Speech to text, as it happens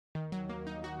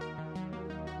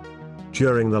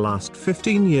during the last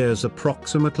 15 years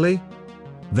approximately,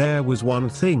 there was one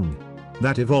thing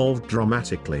that evolved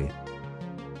dramatically: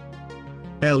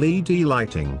 LED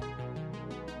lighting.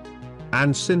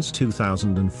 And since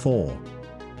 2004,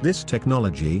 this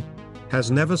technology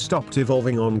has never stopped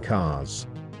evolving on cars,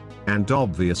 and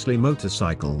obviously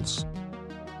motorcycles.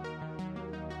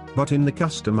 But in the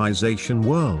customization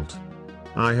world,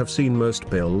 I have seen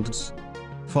most builds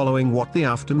following what the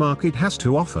aftermarket has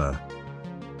to offer.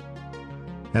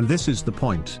 And this is the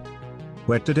point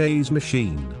where today's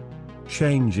machine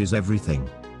changes everything.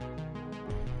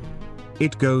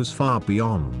 It goes far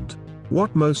beyond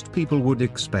what most people would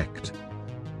expect.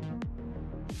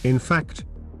 In fact,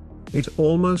 it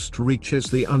almost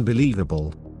reaches the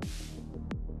unbelievable.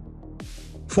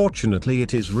 Fortunately,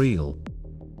 it is real.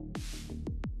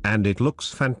 And it looks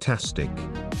fantastic.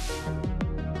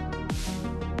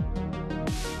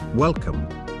 Welcome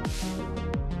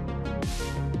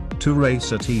to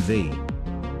Racertv.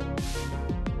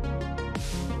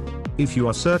 If you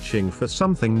are searching for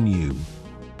something new,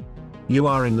 you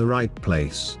are in the right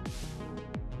place.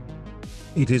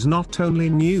 It is not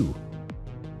only new,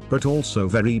 but also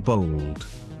very bold.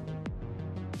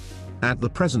 At the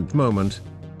present moment,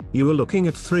 you are looking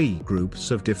at 3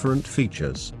 groups of different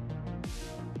features.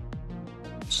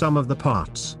 Some of the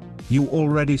parts you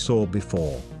already saw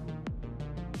before.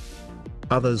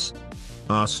 Others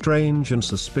are strange and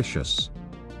suspicious.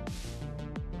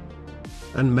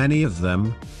 And many of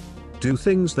them do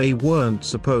things they weren't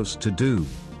supposed to do.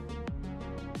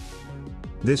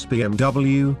 This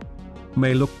BMW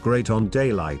may look great on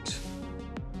daylight,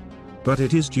 but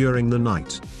it is during the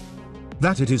night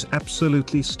that it is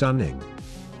absolutely stunning.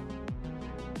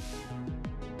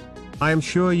 I am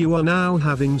sure you are now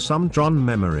having some Tron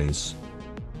memories,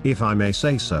 if I may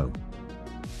say so.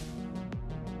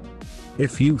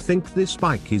 If you think this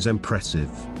bike is impressive,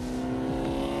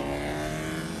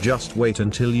 just wait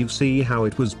until you see how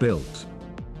it was built.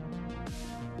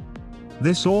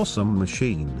 This awesome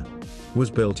machine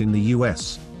was built in the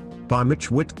US by Mitch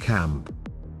Witkamp.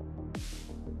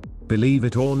 Believe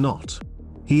it or not,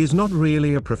 he is not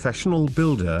really a professional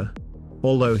builder,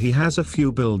 although he has a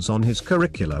few builds on his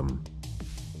curriculum.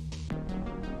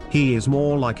 He is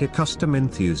more like a custom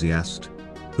enthusiast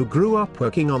who grew up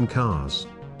working on cars.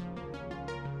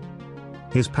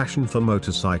 His passion for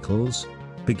motorcycles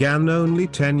began only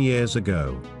 10 years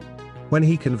ago, when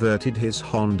he converted his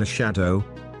Honda Shadow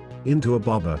into a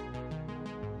bobber.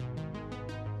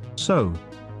 So,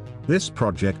 this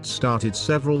project started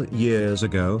several years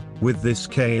ago with this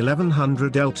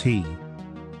K1100 LT.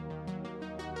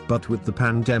 But with the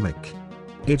pandemic,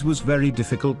 it was very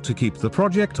difficult to keep the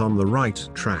project on the right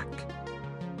track.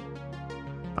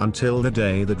 Until the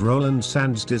day that Roland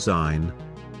Sands Design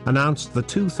announced the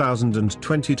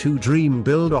 2022 Dream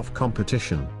Build-Off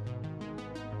competition.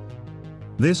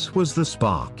 This was the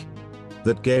spark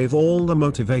that gave all the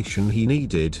motivation he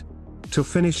needed to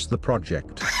finish the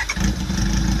project.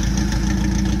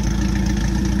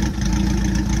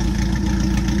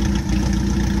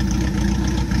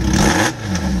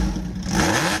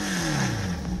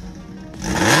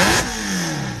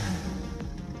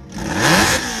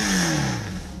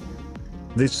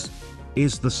 This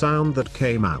is the sound that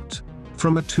came out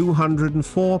from a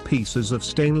 204 pieces of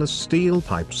stainless steel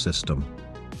pipe system.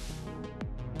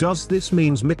 Does this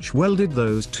mean Mitch welded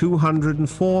those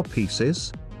 204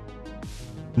 pieces?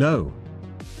 No.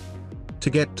 To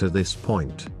get to this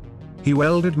point, he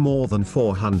welded more than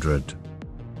 400.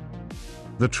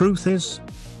 The truth is,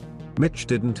 Mitch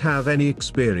didn't have any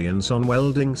experience on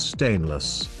welding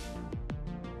stainless.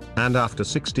 And after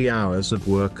 60 hours of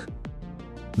work,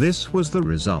 this was the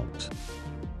result.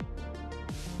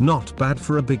 Not bad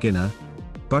for a beginner,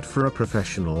 but for a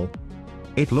professional,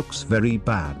 it looks very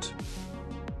bad.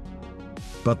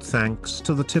 But thanks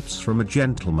to the tips from a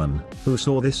gentleman who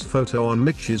saw this photo on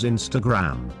Mitch's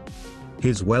Instagram,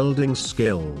 his welding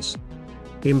skills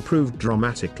improved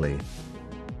dramatically.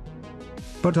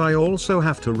 But I also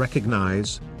have to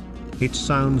recognize, it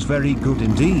sounds very good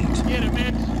indeed. Get it,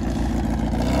 Mitch.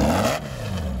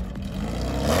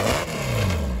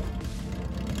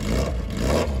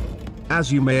 As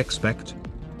you may expect,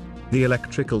 the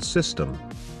electrical system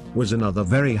was another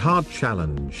very hard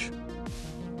challenge.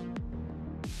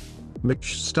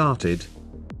 Mitch started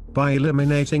by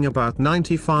eliminating about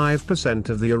 95%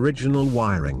 of the original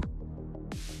wiring.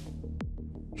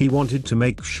 He wanted to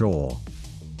make sure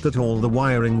that all the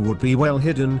wiring would be well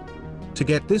hidden to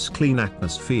get this clean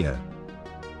atmosphere.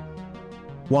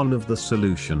 One of the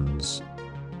solutions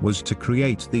was to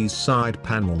create these side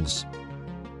panels.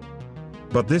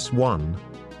 But this one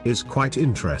is quite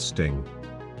interesting.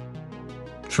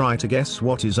 Try to guess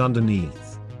what is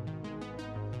underneath.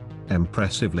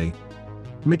 Impressively,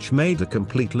 Mitch made a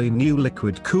completely new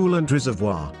liquid coolant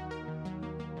reservoir.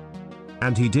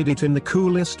 And he did it in the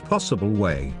coolest possible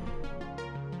way.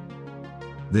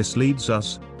 This leads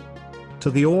us to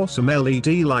the awesome LED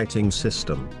lighting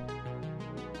system.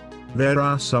 There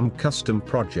are some custom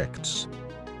projects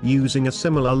using a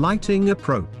similar lighting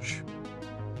approach.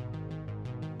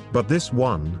 But this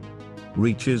one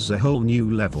reaches a whole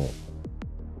new level.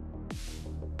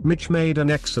 Mitch made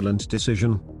an excellent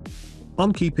decision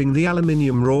on keeping the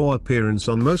aluminium raw appearance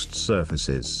on most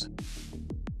surfaces,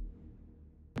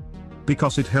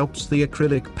 because it helps the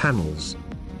acrylic panels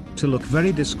to look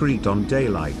very discreet on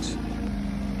daylight.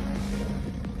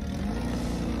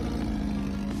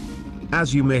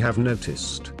 As you may have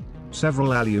noticed,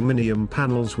 several aluminium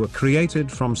panels were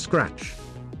created from scratch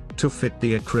to fit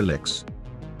the acrylics.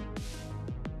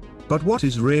 But what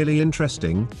is really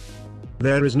interesting,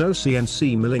 there is no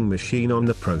CNC milling machine on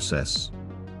the process.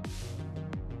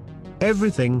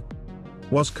 Everything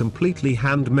was completely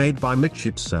handmade by Mitch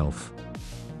itself.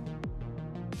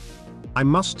 I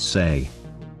must say,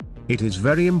 it is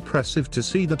very impressive to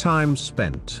see the time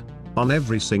spent on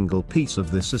every single piece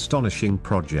of this astonishing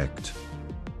project.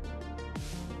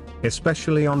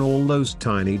 Especially on all those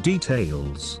tiny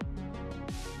details.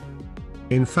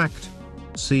 In fact,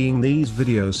 seeing these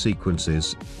video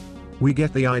sequences, we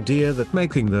get the idea that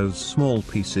making those small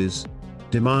pieces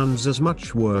demands as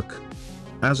much work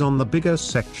as on the bigger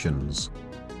sections.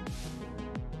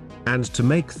 And to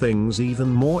make things even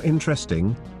more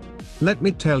interesting, let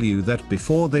me tell you that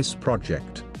before this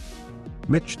project,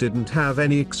 Mitch didn't have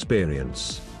any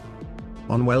experience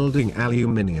on welding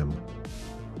aluminium.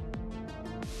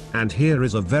 And here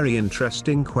is a very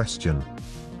interesting question.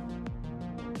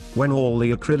 When all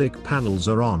the acrylic panels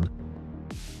are on,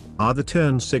 are the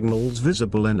turn signals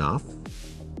visible enough?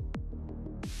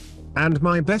 And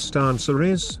my best answer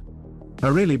is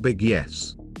a really big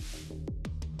yes.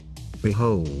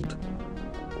 Behold.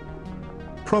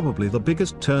 Probably the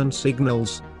biggest turn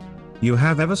signals you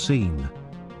have ever seen.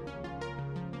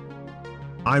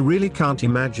 I really can't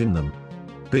imagine them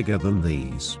bigger than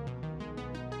these.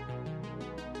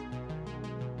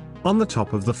 On the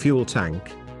top of the fuel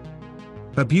tank,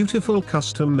 a beautiful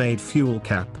custom-made fuel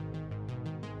cap.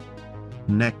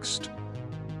 Next,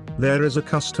 there is a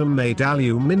custom-made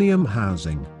aluminium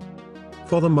housing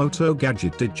for the Moto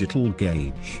Gadget digital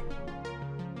gauge.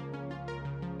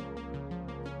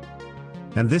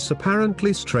 And this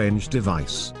apparently strange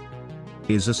device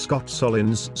is a Scott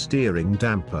Solins steering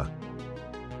damper.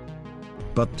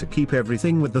 But to keep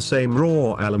everything with the same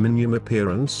raw aluminium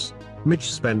appearance,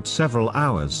 Mitch spent several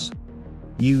hours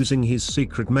using his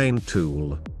secret main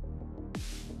tool.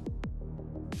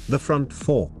 The front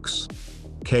forks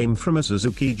came from a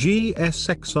Suzuki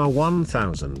GSXR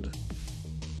 1000.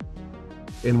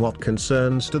 In what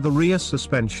concerns to the rear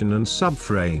suspension and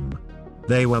subframe,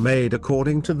 they were made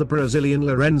according to the Brazilian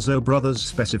Lorenzo brothers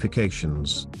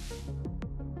specifications.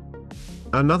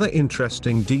 Another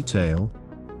interesting detail,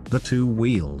 the two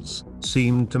wheels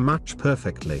seemed to match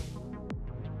perfectly.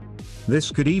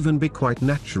 This could even be quite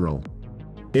natural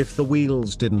if the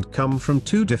wheels didn't come from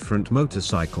two different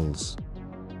motorcycles,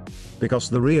 because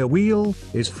the rear wheel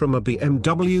is from a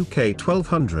BMW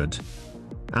K1200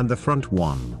 and the front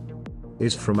one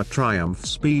is from a Triumph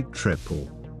Speed Triple.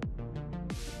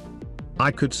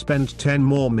 I could spend 10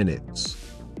 more minutes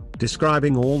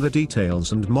describing all the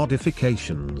details and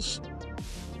modifications.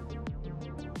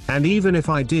 And even if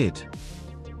I did,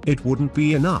 it wouldn't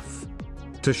be enough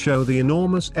to show the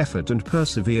enormous effort and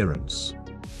perseverance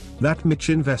that Mitch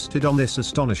invested on this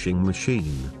astonishing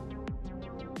machine.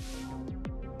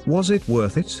 Was it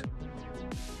worth it?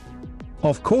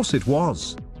 Of course it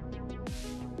was.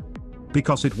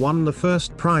 Because it won the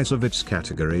first prize of its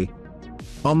category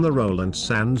on the Roland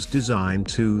Sands Design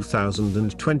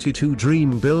 2022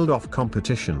 Dream Build-Off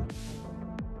competition.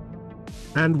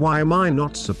 And why am I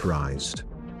not surprised?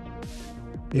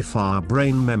 If our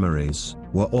brain memories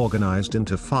were organized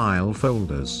into file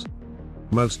folders,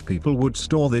 most people would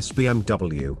store this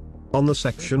BMW on the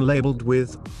section labeled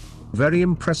with very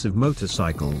impressive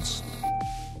motorcycles.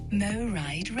 Mo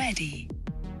Ride Ready.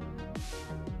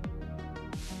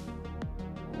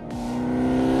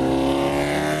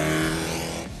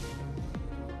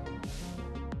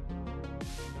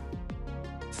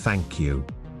 Thank you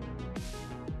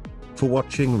for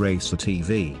watching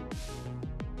Racertv.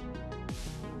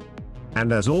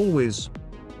 And as always,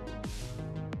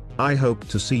 I hope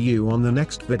to see you on the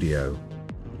next video.